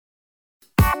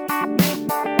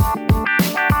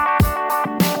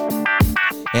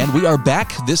And we are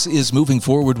back. This is Moving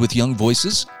Forward with Young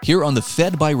Voices here on the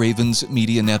Fed by Ravens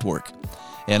Media Network.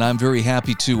 And I'm very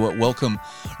happy to welcome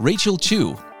Rachel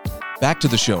Chu back to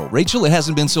the show. Rachel, it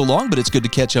hasn't been so long, but it's good to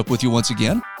catch up with you once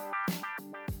again.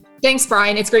 Thanks,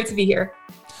 Brian. It's great to be here.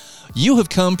 You have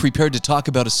come prepared to talk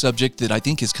about a subject that I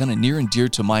think is kind of near and dear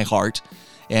to my heart,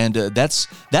 and that's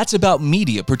about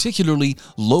media, particularly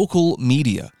local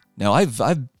media. Now, I've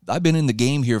been in the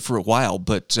game here for a while,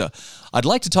 but I'd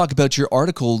like to talk about your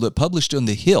article that published on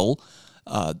The Hill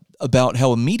about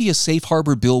how a media safe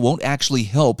harbor bill won't actually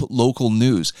help local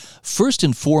news. First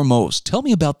and foremost, tell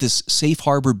me about this safe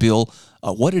harbor bill,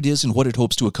 what it is and what it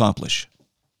hopes to accomplish.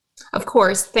 Of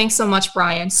course. Thanks so much,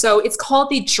 Brian. So it's called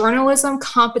the Journalism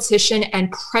Competition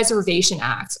and Preservation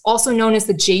Act, also known as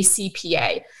the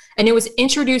JCPA, and it was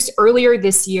introduced earlier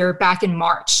this year back in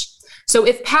March. So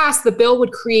if passed, the bill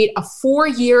would create a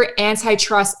 4-year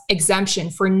antitrust exemption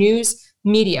for news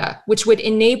media, which would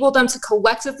enable them to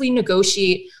collectively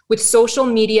negotiate with social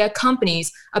media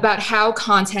companies about how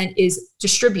content is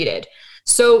distributed.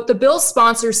 So the bill's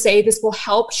sponsors say this will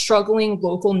help struggling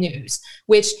local news,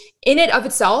 which in and of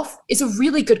itself is a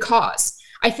really good cause.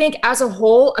 I think as a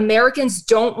whole, Americans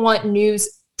don't want news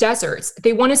deserts.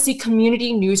 They want to see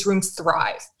community newsrooms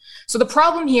thrive. So the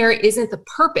problem here isn't the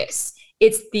purpose,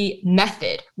 it's the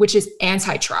method, which is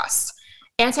antitrust.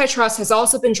 Antitrust has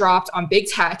also been dropped on big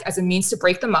tech as a means to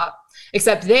break them up,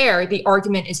 except there, the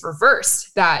argument is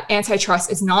reversed, that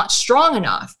antitrust is not strong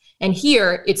enough, and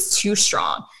here it's too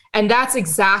strong. And that's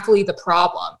exactly the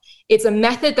problem. It's a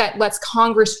method that lets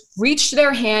Congress reach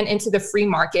their hand into the free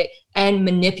market and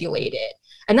manipulate it.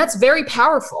 And that's very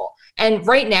powerful. And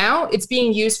right now, it's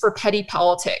being used for petty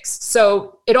politics.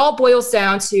 So it all boils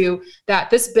down to that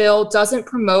this bill doesn't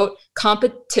promote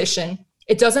competition,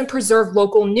 it doesn't preserve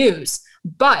local news,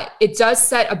 but it does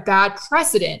set a bad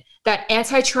precedent that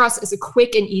antitrust is a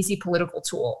quick and easy political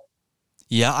tool.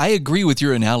 Yeah, I agree with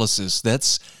your analysis.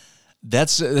 That's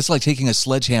like taking a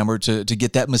sledgehammer to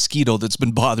get that mosquito that's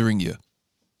been bothering you.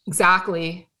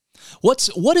 Exactly.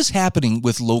 What is happening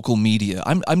with local media?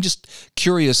 I'm just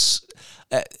curious.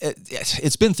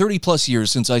 It's been 30 plus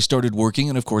years since I started working,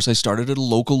 and of course I started at a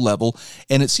local level,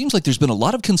 and it seems like there's been a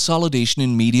lot of consolidation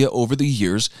in media over the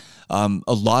years. A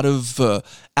lot of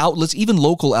outlets, even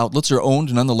local outlets, are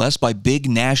owned nonetheless by big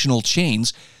national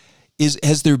chains.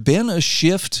 Has there been a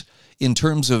shift in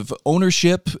terms of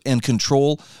ownership and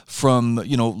control from,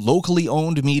 locally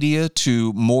owned media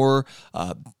to more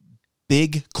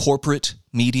big corporate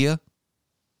media?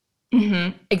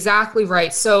 Mm-hmm. Exactly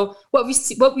right. So what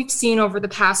we've seen over the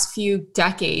past few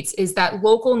decades is that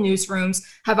local newsrooms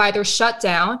have either shut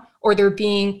down or they're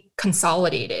being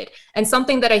consolidated. And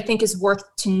something that I think is worth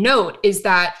to note is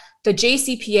that the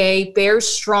JCPA bears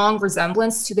strong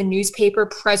resemblance to the Newspaper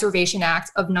Preservation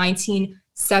Act of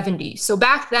 1970. So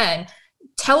back then,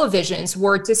 televisions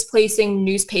were displacing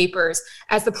newspapers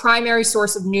as the primary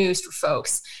source of news for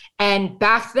folks. And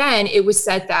back then, it was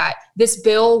said that this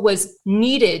bill was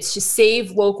needed to save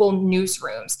local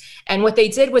newsrooms. And what they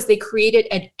did was they created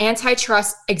an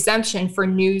antitrust exemption for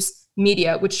news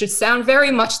media, which should sound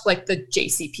very much like the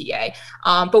JCPA.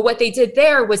 But what they did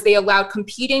there was they allowed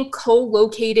competing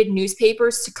co-located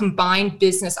newspapers to combine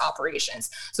business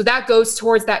operations. So that goes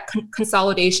towards that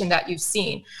consolidation that you've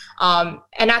seen. And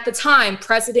at the time,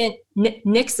 President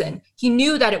Nixon, he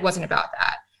knew that it wasn't about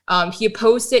that. He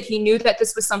opposed it. He knew that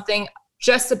this was something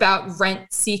just about rent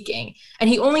seeking. And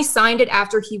he only signed it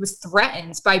after he was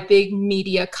threatened by big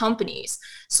media companies.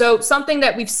 So something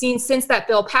that we've seen since that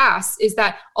bill passed is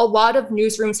that a lot of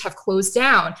newsrooms have closed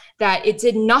down, that it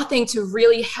did nothing to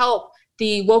really help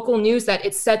the local news that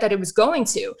it said that it was going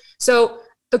to. So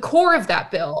the core of that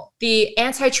bill, the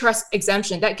antitrust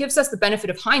exemption, that gives us the benefit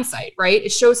of hindsight, right?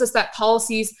 It shows us that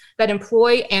policies that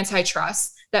employ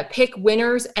antitrust, that pick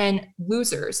winners and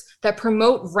losers, that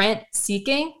promote rent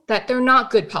seeking, that they're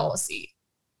not good policy.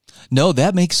 No,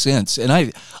 that makes sense. And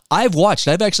I've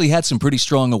actually had some pretty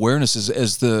strong awareness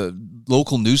as the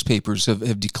local newspapers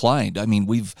have declined. I mean,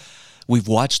 we've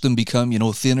watched them become,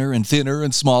 thinner and thinner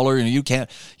and smaller. And you can't,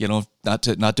 not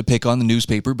to pick on the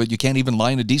newspaper, but you can't even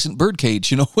line a decent bird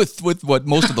cage, with what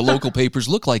most of the local papers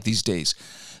look like these days.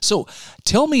 So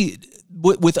tell me,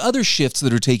 with other shifts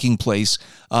that are taking place,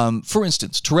 for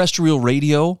instance, terrestrial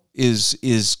radio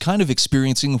is kind of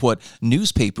experiencing what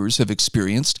newspapers have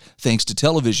experienced thanks to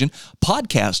television.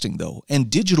 Podcasting, though, and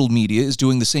digital media is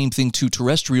doing the same thing to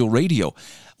terrestrial radio.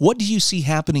 What do you see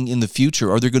happening in the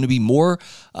future? Are there going to be more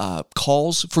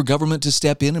calls for government to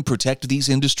step in and protect these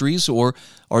industries, or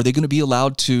are they going to be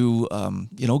allowed to,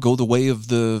 go the way of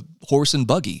the horse and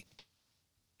buggy?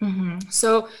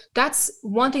 So that's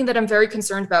one thing that I'm very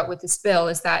concerned about with this bill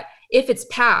is that if it's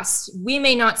passed, we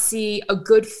may not see a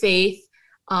good faith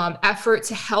effort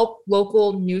to help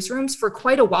local newsrooms for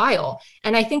quite a while.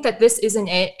 And I think that this isn't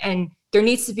it. And there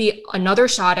needs to be another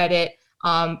shot at it.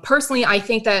 Personally, I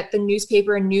think that the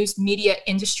newspaper and news media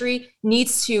industry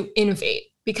needs to innovate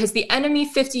because the enemy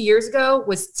 50 years ago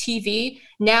was TV.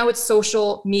 Now it's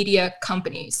social media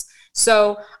companies.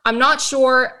 So I'm not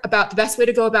sure about the best way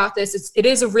to go about this. It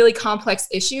is a really complex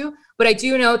issue, but I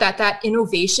do know that that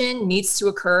innovation needs to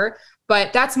occur.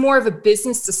 But that's more of a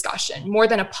business discussion, more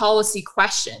than a policy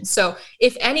question. So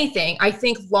if anything, I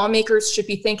think lawmakers should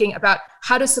be thinking about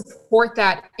how to support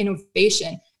that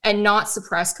innovation and not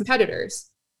suppress competitors.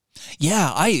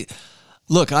 Yeah, I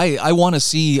want to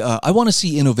see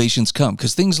innovations come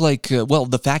because things like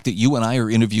the fact that you and I are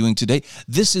interviewing today,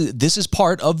 this is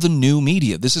part of the new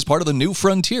media. This is part of the new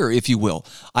frontier, if you will.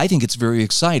 I think it's very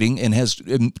exciting and has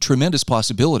tremendous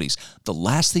possibilities. The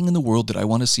last thing in the world that I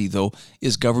want to see, though,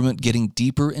 is government getting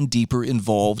deeper and deeper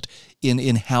involved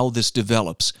in how this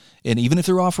develops. And even if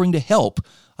they're offering to help,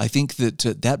 I think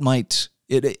that might.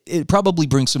 It probably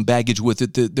brings some baggage with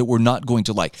it that we're not going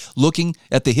to like. Looking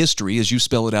at the history, as you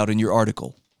spell it out in your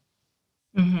article.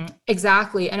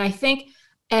 Exactly. And I think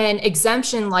an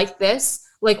exemption like this,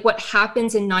 like what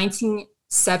happens in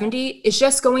 1970, is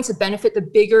just going to benefit the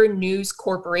bigger news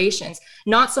corporations,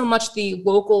 not so much the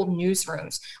local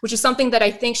newsrooms, which is something that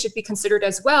I think should be considered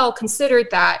as well, considered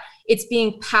that it's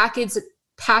being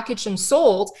packaged and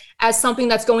sold as something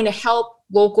that's going to help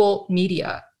local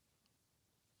media.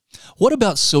 What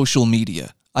about social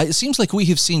media? It seems like we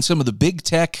have seen some of the big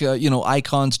tech,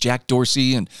 icons, Jack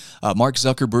Dorsey and Mark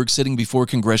Zuckerberg sitting before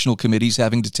congressional committees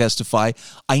having to testify.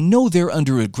 I know they're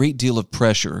under a great deal of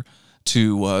pressure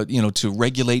to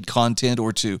regulate content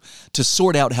or to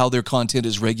sort out how their content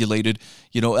is regulated.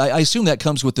 I assume that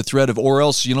comes with the threat of, or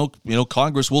else,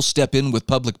 Congress will step in with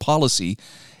public policy.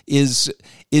 Is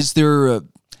there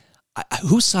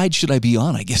whose side should I be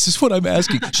on, I guess is what I'm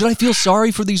asking. Should I feel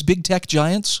sorry for these big tech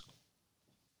giants?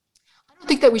 I don't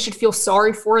think that we should feel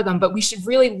sorry for them, but we should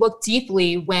really look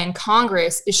deeply when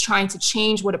Congress is trying to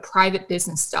change what a private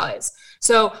business does.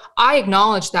 So I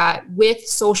acknowledge that with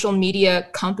social media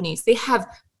companies, they have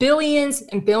billions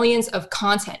and billions of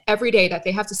content every day that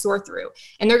they have to sort through.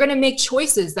 And they're going to make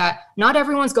choices that not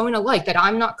everyone's going to like, that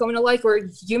I'm not going to like, or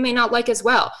you may not like as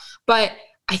well. But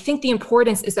I think the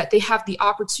importance is that they have the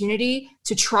opportunity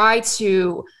to try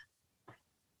to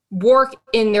work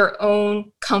in their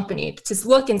own company, to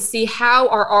look and see how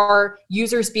are our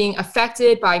users being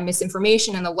affected by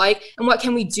misinformation and the like, and what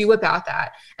can we do about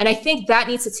that? And I think that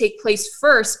needs to take place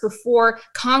first before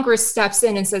Congress steps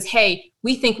in and says, hey,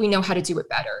 we think we know how to do it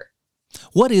better.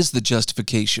 What is the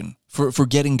justification for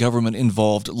getting government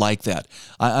involved like that?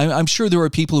 I'm sure there are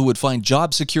people who would find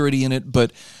job security in it,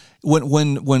 but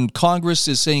when Congress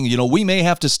is saying, we may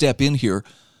have to step in here,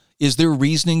 is there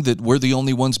reasoning that we're the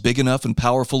only ones big enough and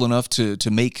powerful enough to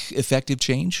make effective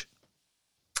change?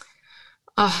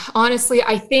 Honestly,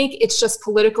 I think it's just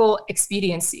political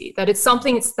expediency, that it's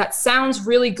something that sounds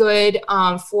really good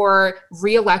for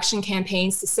re-election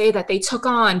campaigns to say that they took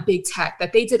on big tech,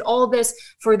 that they did all this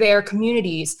for their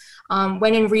communities,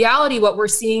 when in reality, what we're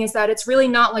seeing is that it's really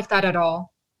not like that at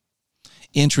all.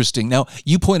 Interesting. Now,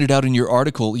 you pointed out in your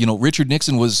article, Richard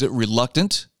Nixon was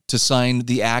reluctant to sign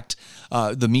the act,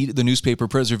 the Newspaper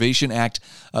Preservation Act,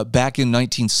 back in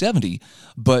 1970.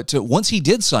 But once he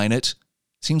did sign it,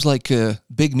 seems like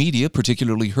big media,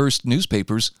 particularly Hearst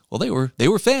newspapers, well, they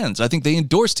were fans. I think they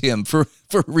endorsed him for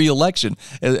re-election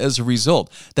as a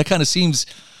result. That kind of seems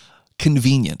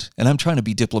convenient, and I'm trying to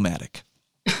be diplomatic.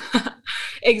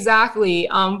 Exactly.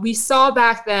 We saw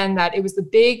back then that it was the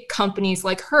big companies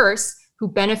like Hearst who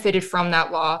benefited from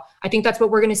that law. I think that's what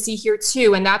we're going to see here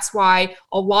too. And that's why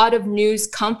a lot of news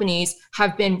companies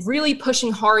have been really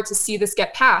pushing hard to see this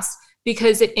get passed,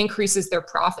 because it increases their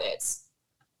profits.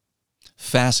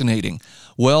 Fascinating.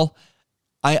 Well,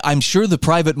 I'm sure the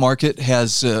private market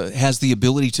has the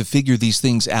ability to figure these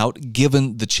things out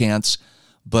given the chance.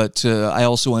 But I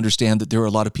also understand that there are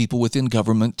a lot of people within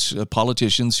government,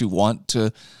 politicians who want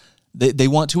to, they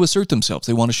want to assert themselves.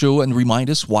 They want to show and remind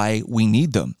us why we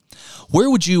need them. Where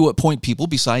would you point people,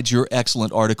 besides your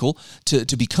excellent article, to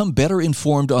become better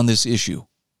informed on this issue?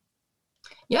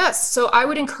 Yes, so I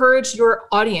would encourage your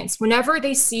audience, whenever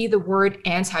they see the word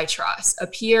antitrust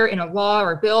appear in a law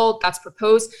or bill that's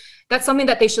proposed, that's something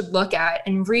that they should look at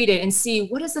and read it and see,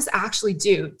 what does this actually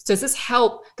do? Does this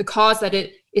help the cause that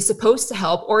it is supposed to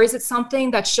help, or is it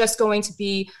something that's just going to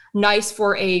be nice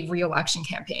for a re-election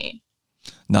campaign?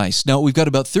 Nice. Now, we've got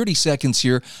about 30 seconds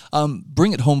here.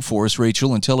 Bring it home for us,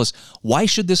 Rachel, and tell us, why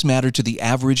should this matter to the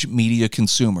average media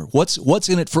consumer? What's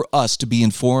in it for us to be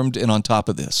informed and on top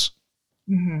of this?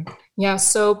 Mm-hmm. Yeah,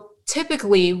 so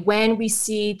typically when we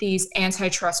see these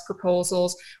antitrust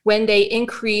proposals, when they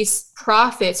increase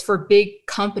profits for big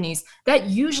companies, that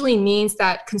usually means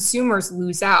that consumers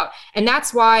lose out. And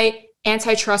that's why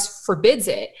antitrust forbids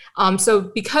it.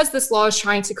 So because this law is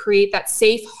trying to create that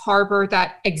safe harbor,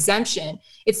 that exemption,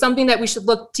 it's something that we should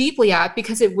look deeply at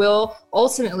because it will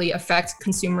ultimately affect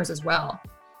consumers as well.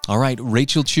 All right,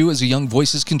 Rachel Chu is a Young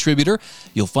Voices contributor.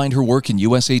 You'll find her work in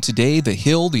USA Today, The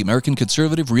Hill, The American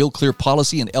Conservative, Real Clear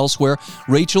Policy, and elsewhere.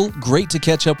 Rachel, great to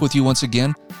catch up with you once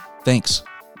again. Thanks.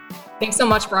 Thanks so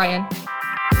much, Brian.